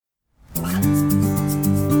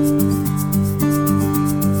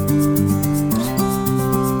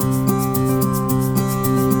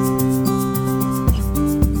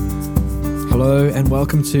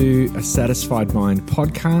Welcome to A Satisfied Mind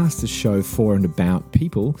podcast, a show for and about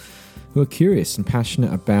people who are curious and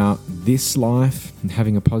passionate about this life and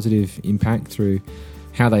having a positive impact through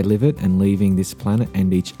how they live it and leaving this planet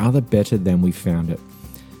and each other better than we found it.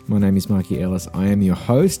 My name is Mikey Ellis. I am your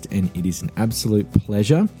host, and it is an absolute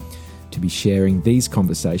pleasure to be sharing these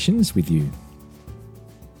conversations with you.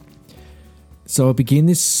 So I'll begin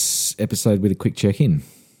this episode with a quick check-in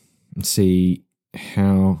and see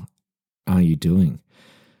how are you doing.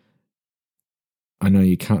 I know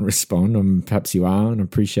you can't respond, or perhaps you are, and I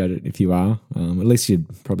appreciate it if you are. At least you're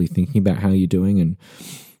probably thinking about how you're doing, and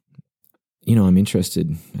I'm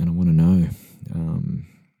interested and I want to know.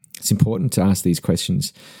 It's important to ask these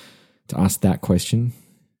questions, to ask that question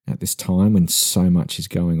at this time when so much is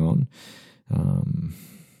going on. And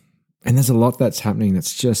there's a lot that's happening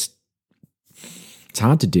that's just, it's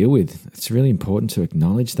hard to deal with. It's really important to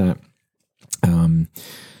acknowledge that.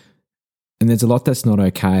 And there's a lot that's not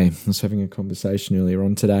okay. I was having a conversation earlier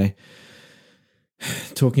on today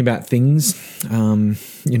talking about things,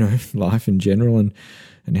 life in general and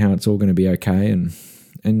how it's all going to be okay.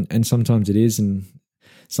 And sometimes it is and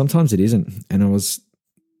sometimes it isn't. And I was,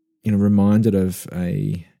 reminded of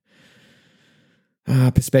a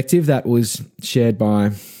perspective that was shared by a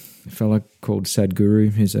fellow called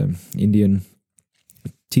Sadhguru, who's an Indian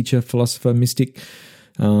teacher, philosopher, mystic,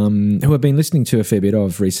 who I've been listening to a fair bit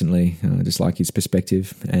of recently, just like his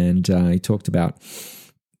perspective. And he talked about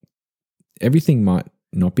everything might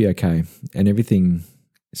not be okay and everything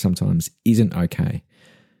sometimes isn't okay,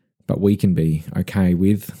 but we can be okay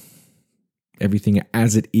with everything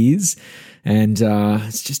as it is. And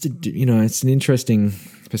it's just, it's an interesting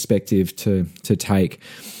perspective to take,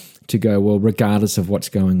 to go, well, regardless of what's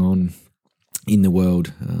going on in the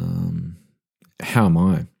world, how am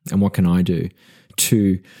I and what can I do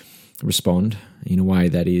to respond in a way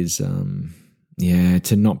that is,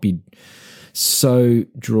 to not be so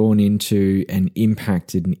drawn into and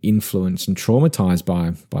impacted and influenced and traumatized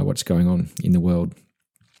by what's going on in the world.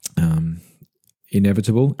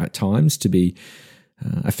 Inevitable at times to be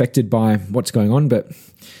affected by what's going on, but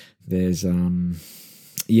there's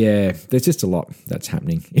just a lot that's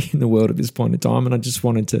happening in the world at this point in time, and I just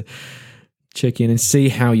wanted to check in and see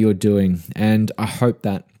how you're doing. And I hope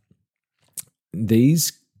that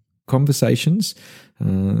these conversations,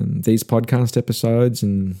 these podcast episodes,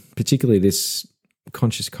 and particularly this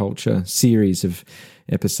Conscious Culture series of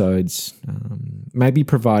episodes, maybe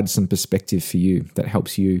provide some perspective for you that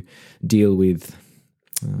helps you deal with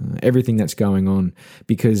everything that's going on,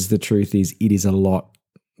 because the truth is it is a lot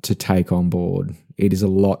to take on board. It is a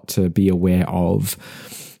lot to be aware of.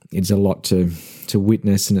 It's a lot to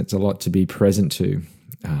witness, and it's a lot to be present to,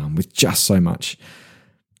 with just so much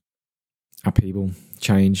upheaval,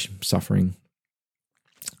 change, suffering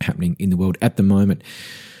happening in the world at the moment.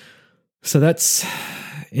 So that's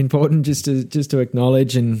important just to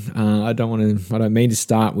acknowledge. And I don't mean to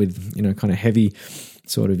start with kind of heavy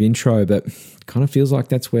sort of intro, but kind of feels like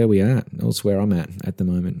that's where we're at. That's where I'm at the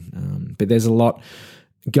moment. But there's a lot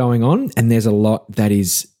going on, and there's a lot that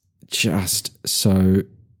is just so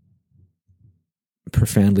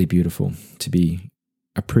profoundly beautiful to be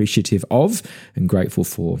appreciative of and grateful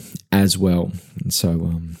for as well. And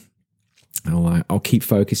so I'll keep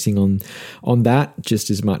focusing on that just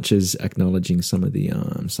as much as acknowledging some of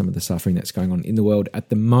the suffering that's going on in the world at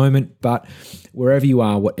the moment. But wherever you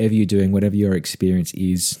are, whatever you're doing, whatever your experience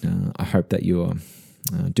is, I hope that you're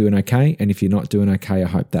doing okay. And if you're not doing okay, I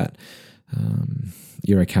hope that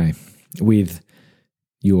you're okay with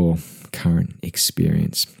your current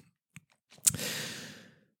experience.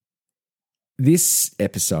 This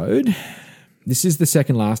is the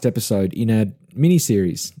second last episode in a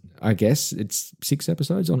mini-series. I guess it's 6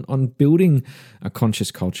 episodes on building a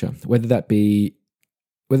conscious culture, whether that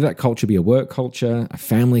culture be a work culture, a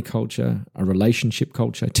family culture, a relationship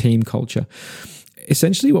culture, a team culture.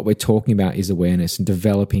 Essentially what we're talking about is awareness and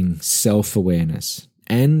developing self-awareness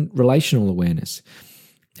and relational awareness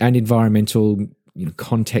and environmental,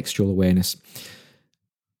 contextual awareness.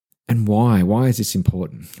 And why? Why is this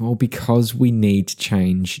important? Well, because we need to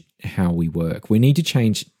change how we work. We need to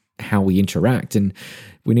change how we interact, and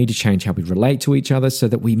we need to change how we relate to each other so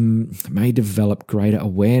that we may develop greater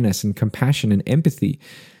awareness and compassion and empathy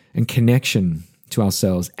and connection to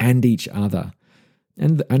ourselves and each other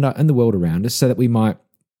and the world around us, so that we might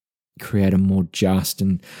create a more just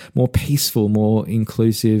and more peaceful, more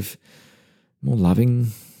inclusive, more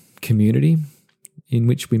loving community in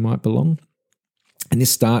which we might belong. And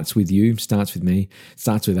this starts with you, starts with me,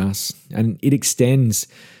 starts with us, and it extends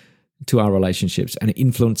to our relationships and it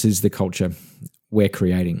influences the culture we're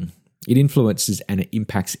creating. It influences and it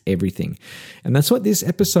impacts everything. And that's what this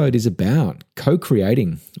episode is about,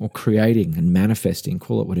 co-creating or creating and manifesting,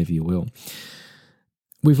 call it whatever you will.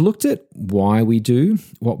 We've looked at why we do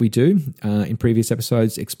what we do in previous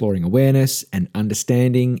episodes, exploring awareness and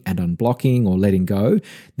understanding and unblocking or letting go.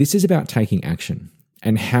 This is about taking action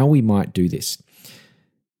and how we might do this.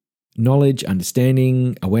 Knowledge,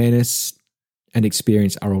 understanding, awareness, and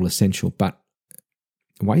experience are all essential, but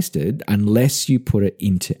wasted unless you put it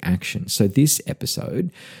into action. So this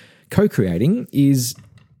episode, co-creating, is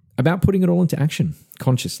about putting it all into action,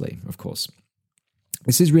 consciously, of course.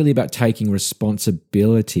 This is really about taking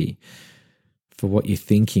responsibility for what you're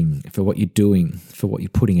thinking, for what you're doing, for what you're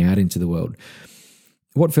putting out into the world.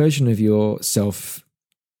 What version of yourself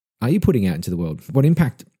are you putting out into the world? What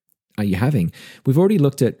impact are you having? We've already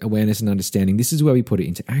looked at awareness and understanding. This is where we put it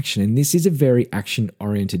into action, and this is a very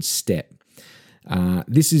action-oriented step.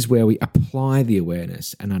 This is where we apply the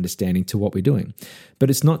awareness and understanding to what we're doing. But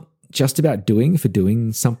it's not just about doing for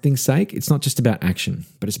doing something's sake. It's not just about action,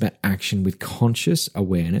 but it's about action with conscious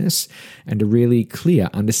awareness and a really clear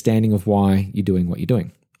understanding of why you're doing what you're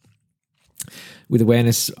doing. With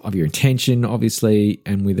awareness of your intention, obviously,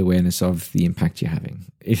 and with awareness of the impact you're having.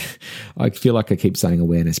 I feel like I keep saying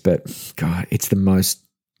awareness, but God, it's the most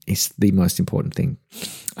important thing.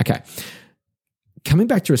 Okay. Coming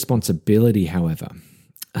back to responsibility, however,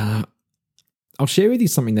 I'll share with you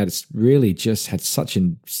something that has really just had such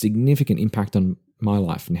a significant impact on my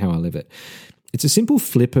life and how I live it. It's a simple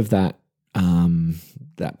flip of that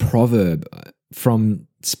proverb from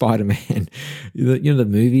Spider-Man. The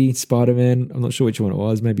movie Spider-Man. I'm not sure which one it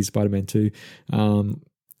was. Maybe Spider-Man 2,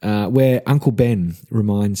 where Uncle Ben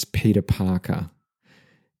reminds Peter Parker.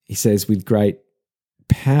 He says, "With great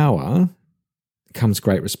power comes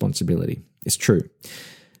great responsibility." It's true.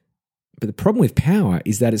 But the problem with power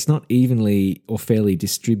is that it's not evenly or fairly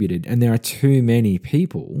distributed, and there are too many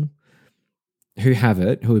people who have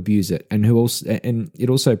it, who abuse it, and it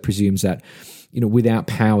also presumes that, without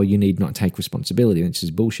power you need not take responsibility, which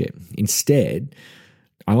is bullshit. Instead,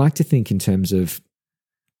 I like to think in terms of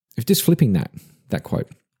just flipping that quote.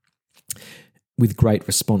 With great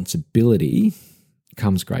responsibility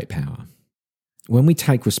comes great power. When we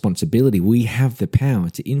take responsibility, we have the power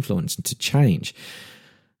to influence and to change.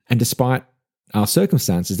 And despite our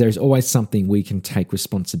circumstances, there is always something we can take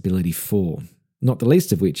responsibility for, not the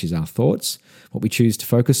least of which is our thoughts, what we choose to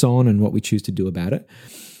focus on and what we choose to do about it.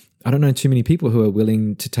 I don't know too many people who are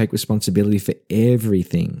willing to take responsibility for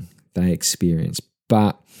everything they experience.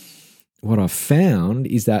 But what I've found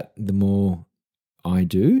is that the more I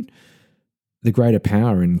do, the greater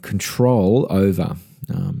power and control over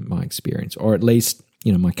my experience, or at least,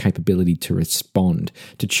 my capability to respond,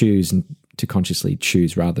 to choose and to consciously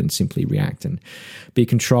choose rather than simply react and be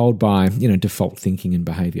controlled by, default thinking and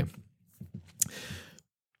behavior.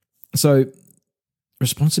 So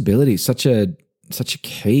responsibility is such a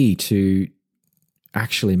key to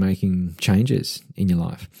actually making changes in your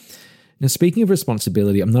life. Now, speaking of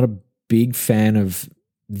responsibility, I'm not a big fan of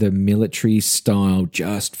the military style,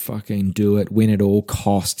 just fucking do it, win at all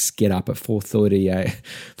costs, get up at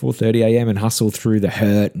 4:30 a.m. and hustle through the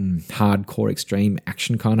hurt and hardcore extreme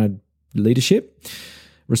action kind of leadership.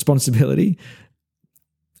 Responsibility,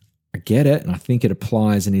 I get it, and I think it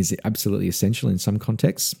applies and is absolutely essential in some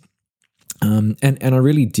contexts. And I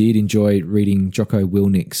really did enjoy reading Jocko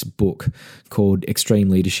Willnick's book called Extreme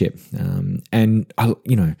Leadership. And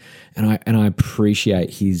I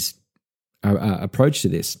appreciate his approach to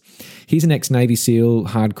this. He's an ex-Navy SEAL,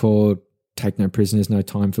 hardcore, take no prisoners, no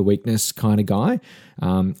time for weakness kind of guy.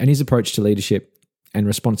 And his approach to leadership and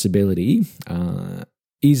responsibility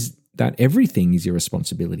is that everything is your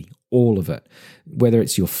responsibility, all of it. Whether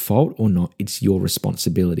it's your fault or not, it's your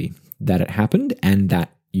responsibility that it happened and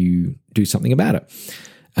that you do something about it.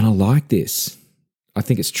 And I like this. I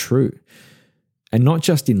think it's true. And not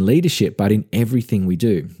just in leadership, but in everything we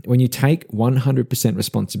do. When you take 100%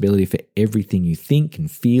 responsibility for everything you think and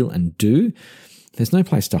feel and do, there's no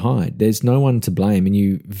place to hide. There's no one to blame, and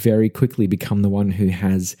you very quickly become the one who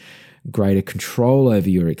has greater control over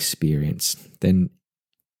your experience than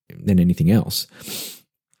anything else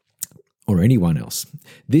or anyone else.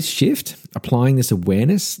 This shift, applying this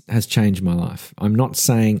awareness, has changed my life. I'm not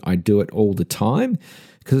saying I do it all the time,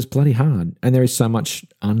 because it's bloody hard and there is so much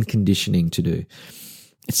unconditioning to do.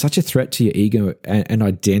 It's such a threat to your ego and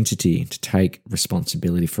identity to take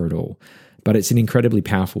responsibility for it all. But it's an incredibly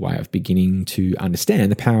powerful way of beginning to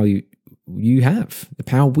understand the power you have, the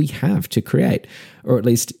power we have to create, or at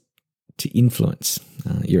least to influence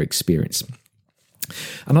your experience.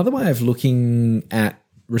 Another way of looking at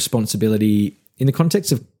responsibility in the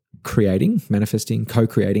context of creating, manifesting,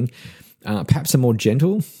 co-creating. Perhaps a more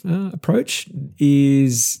gentle approach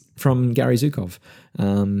is from Gary Zukov.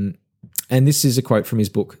 And this is a quote from his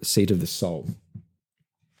book, Seat of the Soul.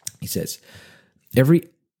 He says,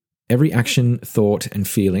 every action, thought, and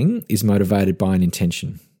feeling is motivated by an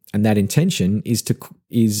intention. And that intention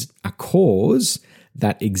is a cause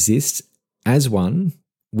that exists as one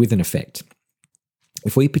with an effect.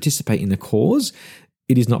 If we participate in the cause,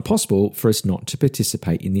 it is not possible for us not to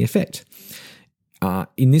participate in the effect.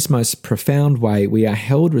 In this most profound way, we are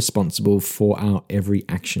held responsible for our every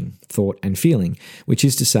action, thought, and feeling, which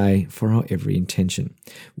is to say, for our every intention.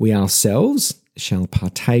 We ourselves shall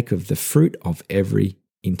partake of the fruit of every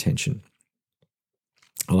intention.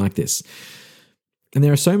 I like this. And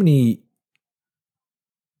there are so many,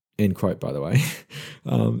 end quote, by the way,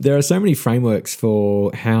 there are so many frameworks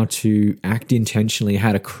for how to act intentionally,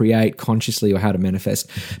 how to create consciously, or how to manifest.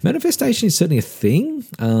 Manifestation is certainly a thing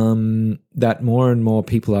that more and more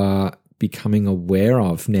people are becoming aware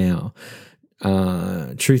of now.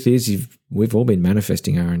 Truth is, we've all been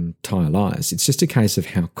manifesting our entire lives. It's just a case of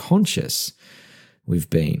how conscious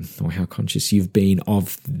we've been, or how conscious you've been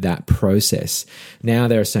of that process. Now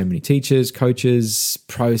there are so many teachers, coaches,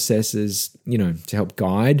 processes, to help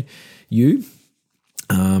guide you.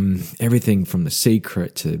 Everything from The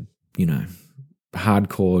Secret to,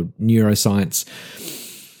 hardcore neuroscience.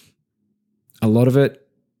 A lot of it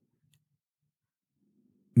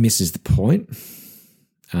misses the point,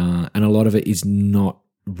 and a lot of it is not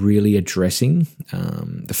really addressing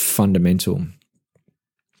the fundamental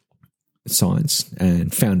science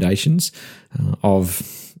and foundations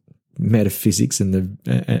of metaphysics and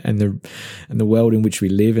the world in which we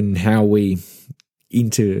live and how we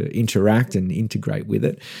interact and integrate with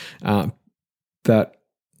it. But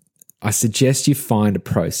I suggest you find a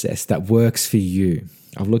process that works for you.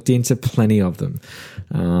 I've looked into plenty of them,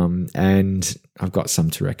 and I've got some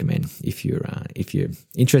to recommend if you're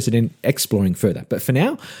interested in exploring further. But for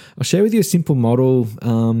now, I'll share with you a simple model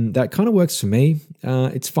that kind of works for me.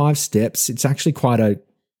 It's 5 steps. It's actually quite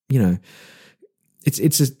it's a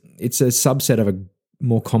subset of a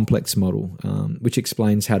more complex model, which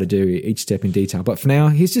explains how to do each step in detail. But for now,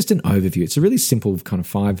 here's just an overview. It's a really simple kind of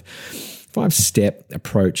five-step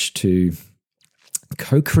approach to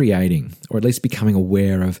co-creating, or at least becoming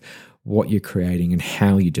aware of what you're creating and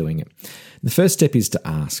how you're doing it. The first step is to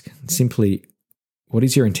ask simply, what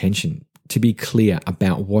is your intention? To be clear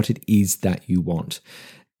about what it is that you want,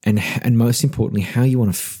 and most importantly, how you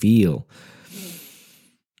want to feel.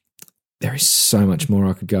 There is so much more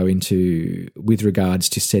I could go into with regards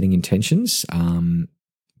to setting intentions,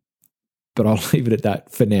 but I'll leave it at that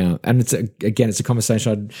for now. And it's a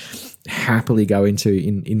conversation I'd happily go into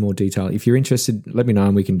in more detail. If you're interested, let me know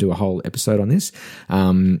and we can do a whole episode on this.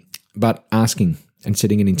 But asking and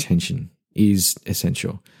setting an intention is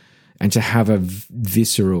essential. And to have a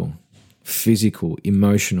visceral, physical,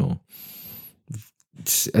 emotional,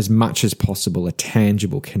 as much as possible, a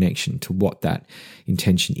tangible connection to what that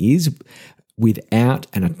intention is without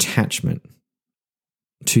an attachment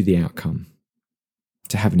to the outcome.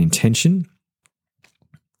 To have an intention,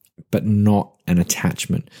 but not an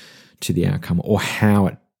attachment to the outcome or how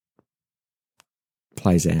it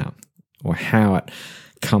plays out or how it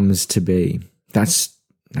comes to be. That's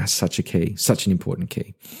such a key, such an important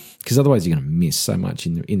key, because otherwise you're going to miss so much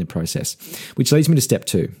in the process. Which leads me to step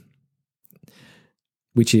 2,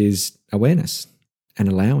 which is awareness and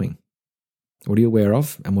allowing. What are you aware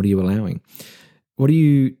of, and what are you allowing? What are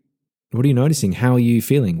you noticing? How are you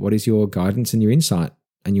feeling? What is your guidance and your insight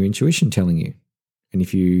and your intuition telling you? And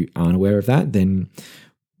if you aren't aware of that, then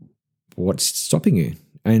what's stopping you?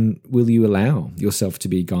 And will you allow yourself to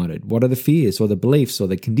be guided? What are the fears or the beliefs or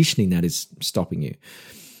the conditioning that is stopping you?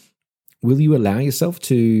 Will you allow yourself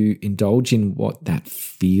to indulge in what that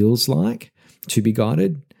feels like to be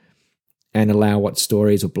guided, and allow what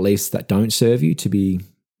stories or beliefs that don't serve you to be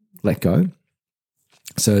let go?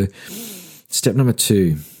 So step number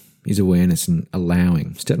 2 is awareness and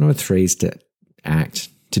allowing. Step number 3 is to act,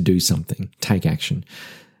 to do something, take action,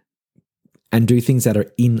 and do things that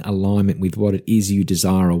are in alignment with what it is you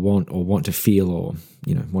desire or want to feel or,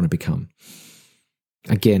 want to become.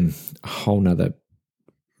 Again, a whole nother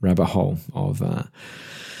rabbit hole of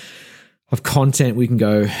content we can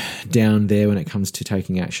go down there when it comes to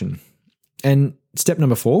taking action. And step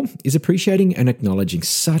number 4 is appreciating and acknowledging.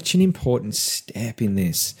 Such an important step in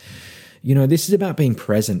this. This is about being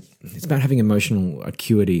present. It's about having emotional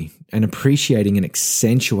acuity and appreciating and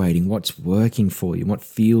accentuating what's working for you, what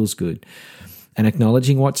feels good, and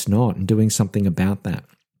acknowledging what's not and doing something about that.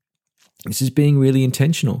 This is being really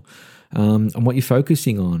intentional on what you're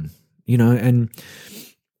focusing on, and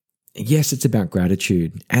yes, it's about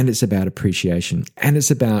gratitude, and it's about appreciation, and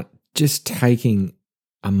it's about just taking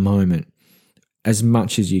a moment as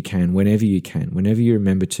much as you can, whenever you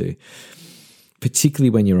remember to, particularly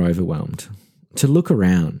when you're overwhelmed, to look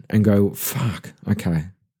around and go, fuck, okay,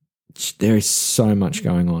 there is so much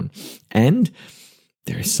going on, and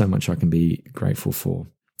there is so much I can be grateful for.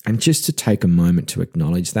 And just to take a moment to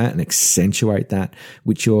acknowledge that and accentuate that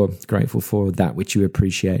which you're grateful for, that which you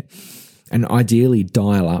appreciate, and ideally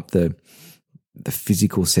dial up the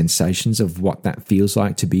physical sensations of what that feels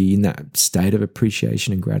like to be in that state of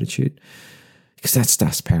appreciation and gratitude, because that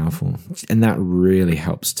stuff's powerful, and that really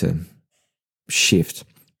helps to shift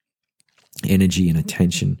energy and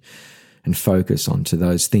attention and focus onto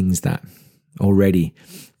those things that already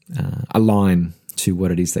align to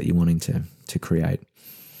what it is that you're wanting to create.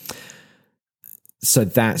 So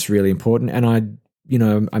that's really important. And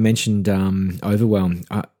I mentioned overwhelm.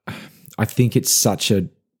 I think it's such a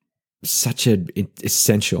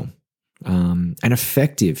essential and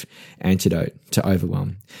effective antidote to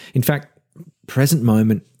overwhelm. In fact, present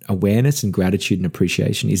moment awareness and gratitude and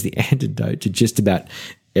appreciation is the antidote to just about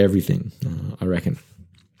everything, I reckon.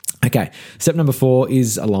 Okay, step number 4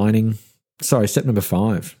 is aligning. Sorry, step number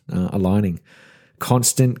 5, aligning.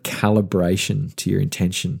 Constant calibration to your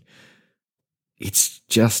intention. It's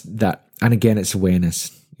just that, and again, it's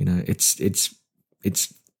awareness.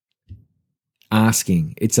 It's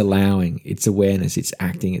asking, it's allowing, it's awareness, it's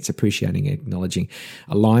acting, it's appreciating, acknowledging.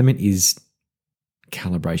 Alignment is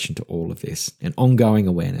calibration to all of this, and ongoing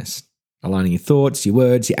awareness, aligning your thoughts, your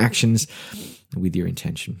words, your actions with your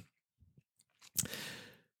intention.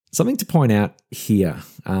 Something to point out here,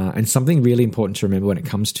 and something really important to remember when it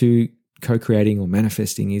comes to co-creating or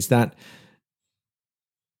manifesting, is that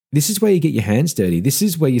this is where you get your hands dirty. This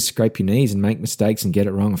is where you scrape your knees and make mistakes and get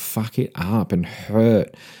it wrong and fuck it up and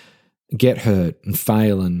get hurt and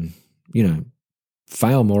fail, and,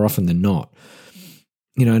 fail more often than not,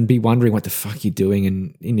 and be wondering what the fuck you're doing,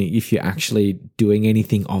 and if you're actually doing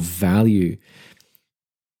anything of value.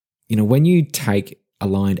 When you take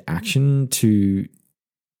aligned action to,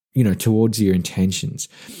 towards your intentions,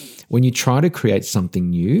 when you try to create something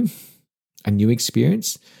new, a new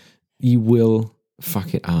experience, you will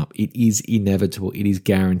fuck it up. It is inevitable. It is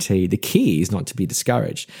guaranteed. The key is not to be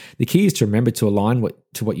discouraged. The key is to remember to align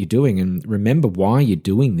to what you're doing, and remember why you're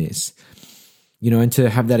doing this, and to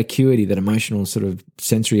have that acuity, that emotional sort of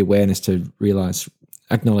sensory awareness to realize,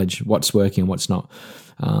 acknowledge what's working and what's not.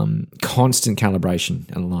 Constant calibration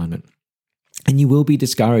and alignment. And you will be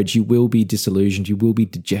discouraged. You will be disillusioned. You will be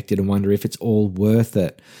dejected and wonder if it's all worth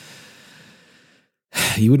it.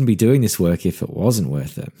 You wouldn't be doing this work if it wasn't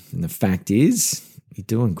worth it. And the fact is, you're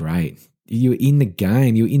doing great. You're in the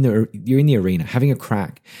game. You're in the arena, having a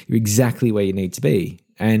crack. You're exactly where you need to be,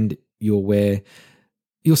 and you're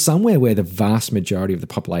somewhere where the vast majority of the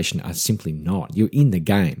population are simply not. You're in the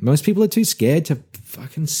game. Most people are too scared to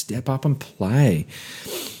fucking step up and play.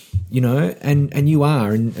 And you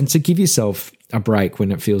are, and so give yourself a break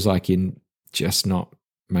when it feels like you're just not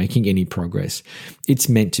making any progress. It's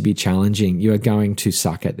meant to be challenging. You are going to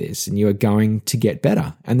suck at this, and you are going to get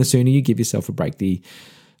better. And the sooner you give yourself a break, the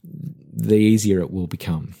easier it will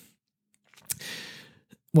become.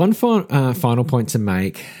 One final point to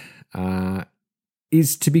make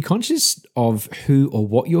is to be conscious of who or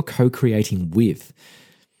what you're co-creating with.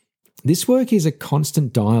 This work is a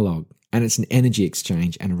constant dialogue, and it's an energy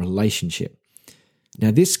exchange and a relationship.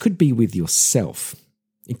 Now, this could be with yourself.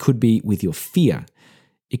 It could be with your fear.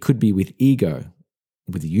 It could be with ego,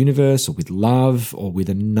 with the universe, or with love, or with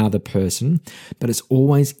another person, but it's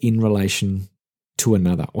always in relation to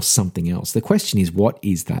another or something else. The question is, what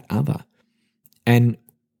is that other? And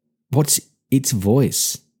what's its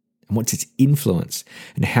voice? And what's its influence?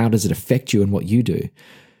 And how does it affect you and what you do?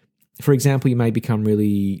 For example, you may become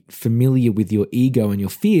really familiar with your ego and your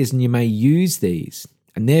fears, and you may use these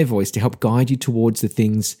and their voice to help guide you towards the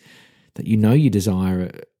things that you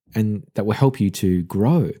desire and that will help you to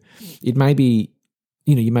grow. It may be,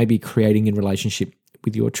 you may be creating in relationship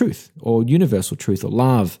with your truth or universal truth or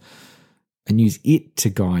love, and use it to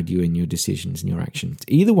guide you in your decisions and your actions.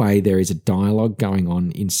 Either way, there is a dialogue going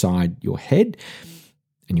on inside your head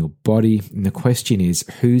and your body, and the question is,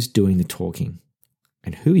 who's doing the talking?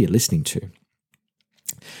 And who are you listening to?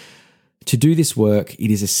 To do this work,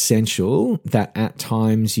 it is essential that at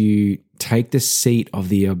times you take the seat of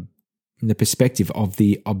the perspective of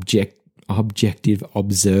the objective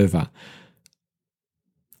observer,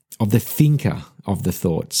 of the thinker of the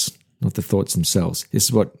thoughts, not the thoughts themselves. This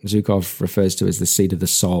is what Zukov refers to as the seat of the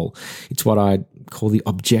soul. It's what I call the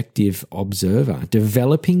objective observer.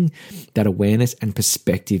 Developing that awareness and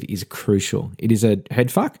perspective is crucial. It is a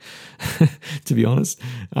head fuck, to be honest,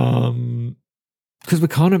 because we're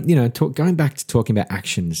kind of, going back to talking about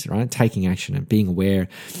actions, right? Taking action and being aware.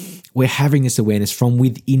 We're having this awareness from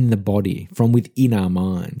within the body, from within our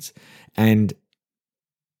minds. And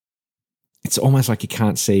it's almost like you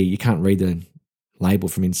can't read the label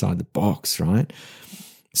from inside the box, right?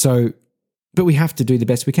 So, but we have to do the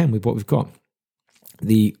best we can with what we've got.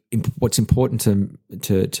 What's important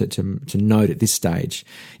to note at this stage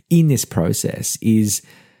in this process is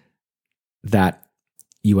that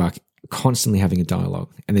you are constantly having a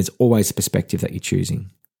dialogue, and there's always a perspective that you're choosing.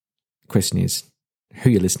 The question is who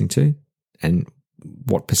you're listening to and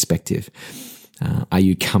what perspective are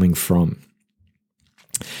you coming from.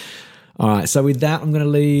 All right, so with that, I'm going to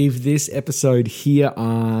leave this episode here.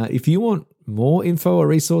 If you want more info or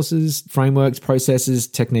resources, frameworks, processes,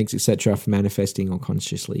 techniques, etc. for manifesting or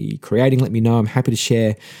consciously creating, let me know. I'm happy to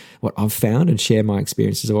share what I've found and share my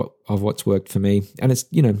experiences of what's worked for me. And it's,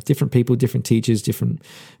 different people, different teachers, different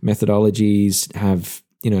methodologies have,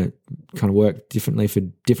 kind of work differently for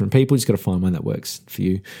different people. You just got to find one that works for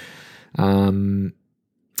you. And,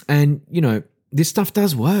 this stuff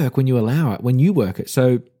does work when you allow it, when you work it.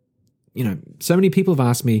 So, so many people have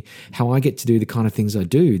asked me how I get to do the kind of things I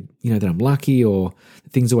do, that I'm lucky or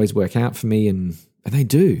things always work out for me, and they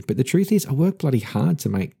do. But the truth is I work bloody hard to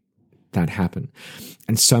make that happen.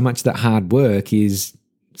 And so much of that hard work is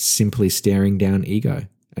simply staring down ego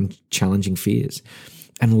and challenging fears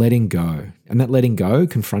and letting go. And that letting go,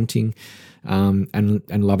 confronting and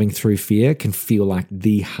loving through fear can feel like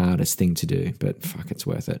the hardest thing to do, but fuck, it's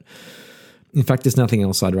worth it. In fact, there's nothing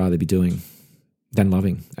else I'd rather be doing than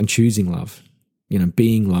loving and choosing love,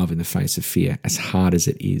 being love in the face of fear, as hard as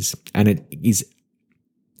it is. And it is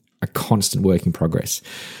a constant work in progress,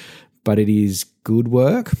 but it is good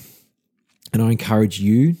work. And I encourage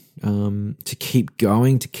you to keep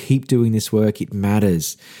going, to keep doing this work. It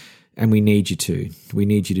matters. And we need you to. We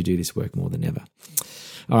need you to do this work more than ever.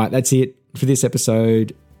 All right, that's it for this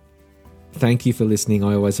episode. Thank you for listening.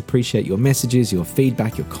 I always appreciate your messages, your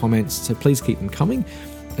feedback, your comments. So please keep them coming.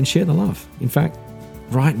 And share the love. In fact,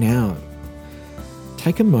 right now,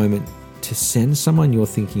 take a moment to send someone you're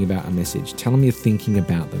thinking about a message. Tell them you're thinking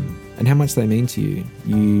about them and how much they mean to you.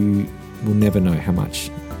 You will never know how much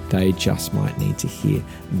they just might need to hear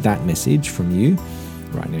that message from you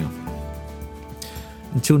right now.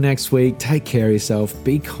 Until next week, take care of yourself.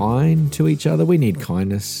 Be kind to each other. We need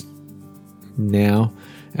kindness now,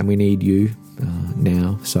 and we need you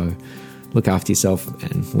now. So look after yourself,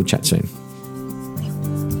 and we'll chat soon.